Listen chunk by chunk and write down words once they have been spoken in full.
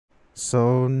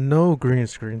So no green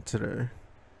screen today.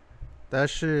 That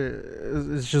shit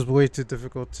is just way too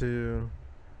difficult to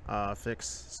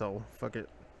fix. So fuck it.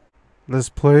 Let's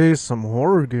play some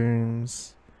horror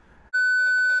games.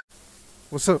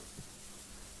 What's up?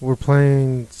 We're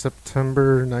playing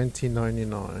September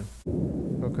 1999.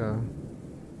 Okay.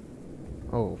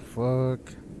 Oh fuck.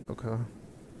 Okay.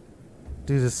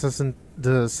 Dude,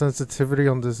 the sensitivity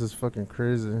on this is fucking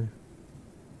crazy.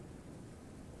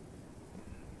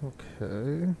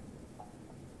 Okay.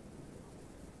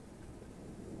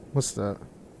 What's that?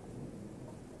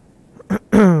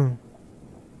 Can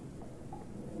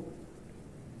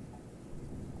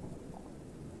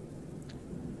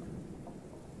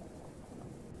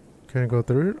I go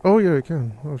through it? Oh yeah, I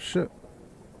can. Oh shit.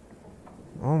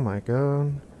 Oh my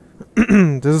god.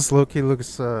 This low-key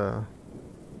looks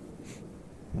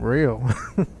real.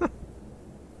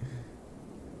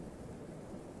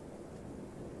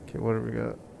 Okay, what do we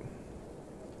got?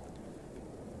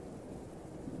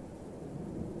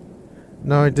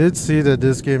 No, I did see that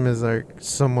this game is like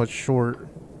somewhat short.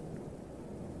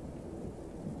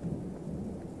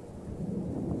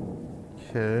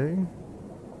 Okay.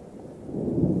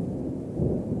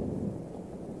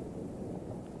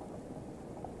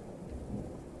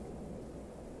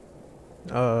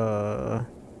 Uh.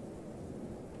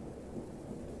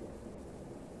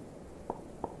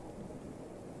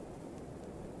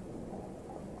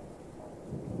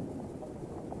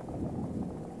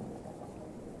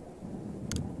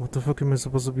 What the fuck am I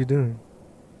supposed to be doing?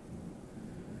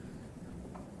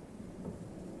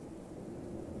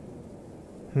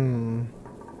 Hmm.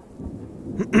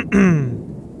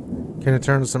 Can I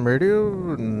turn on some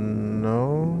radio?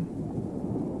 No.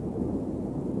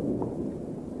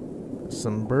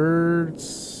 Some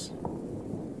birds.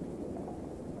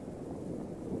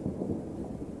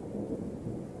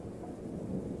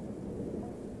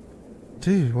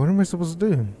 Dude, what am I supposed to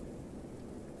do?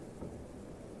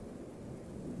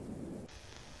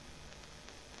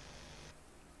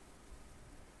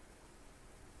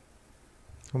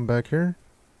 I'm back here.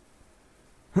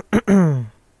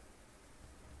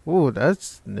 Oh,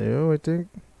 that's new, I think.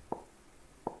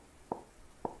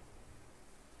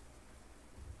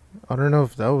 I don't know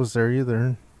if that was there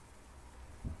either.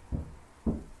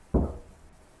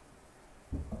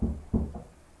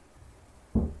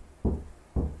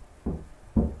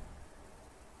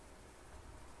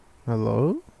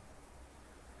 Hello?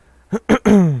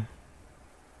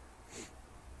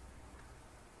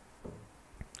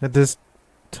 At this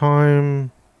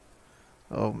time,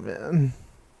 oh man,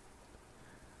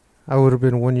 I would have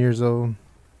been 1 years old.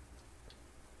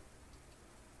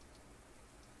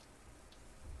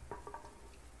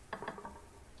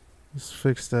 Let's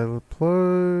fix that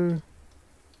plug.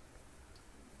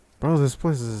 Bro, this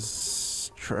place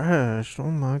is trashed.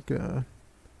 Oh my god.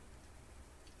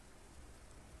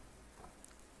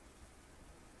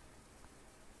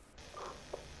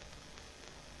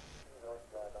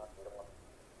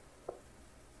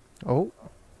 Oh.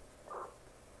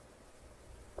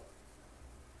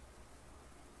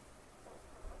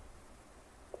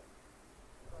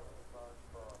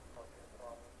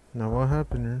 Now what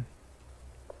happened here?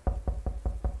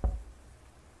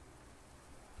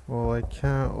 Well, I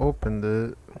can't open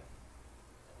it.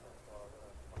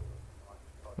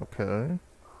 Okay.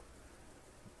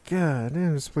 God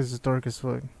damn, this place is dark as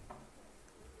fuck.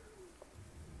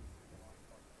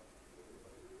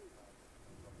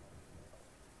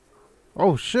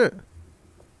 Oh shit.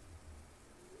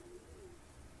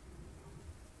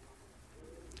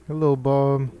 Hello,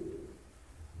 Bob.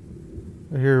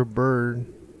 I hear a bird.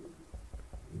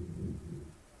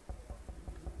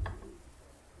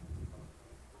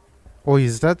 Oh,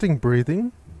 is that thing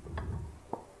breathing?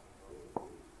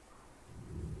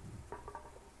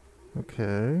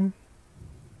 Okay.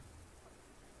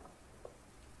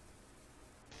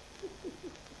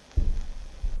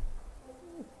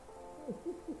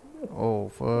 Oh,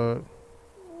 fuck.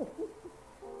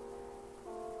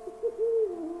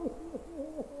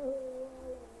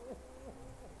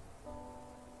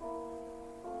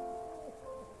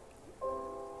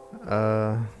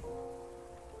 Uh.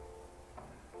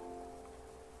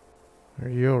 Are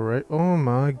you alright? Oh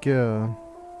my god.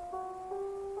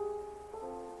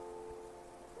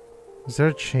 Is that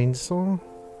a chainsaw?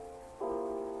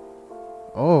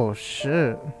 Oh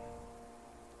shit.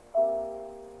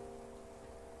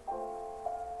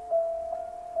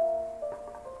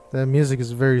 That music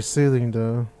is very soothing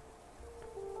though.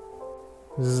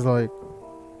 This is like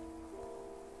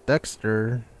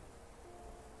Dexter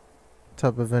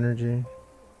type of energy.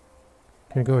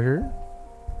 Can I go here?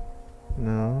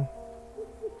 No.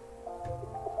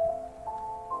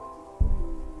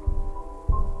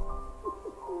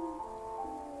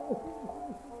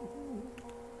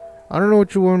 I don't know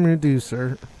what you want me to do,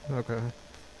 sir. Okay.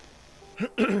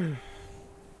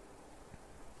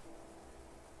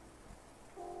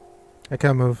 I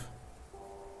can't move.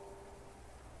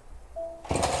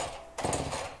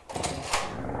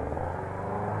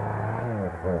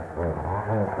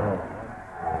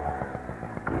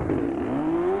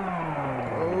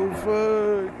 Oh, fuck.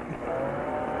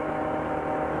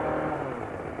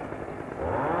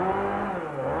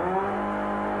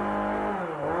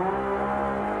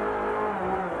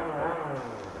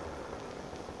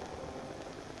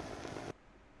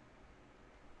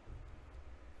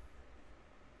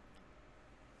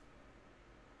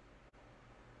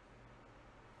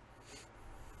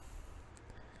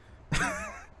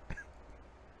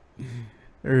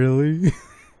 Really?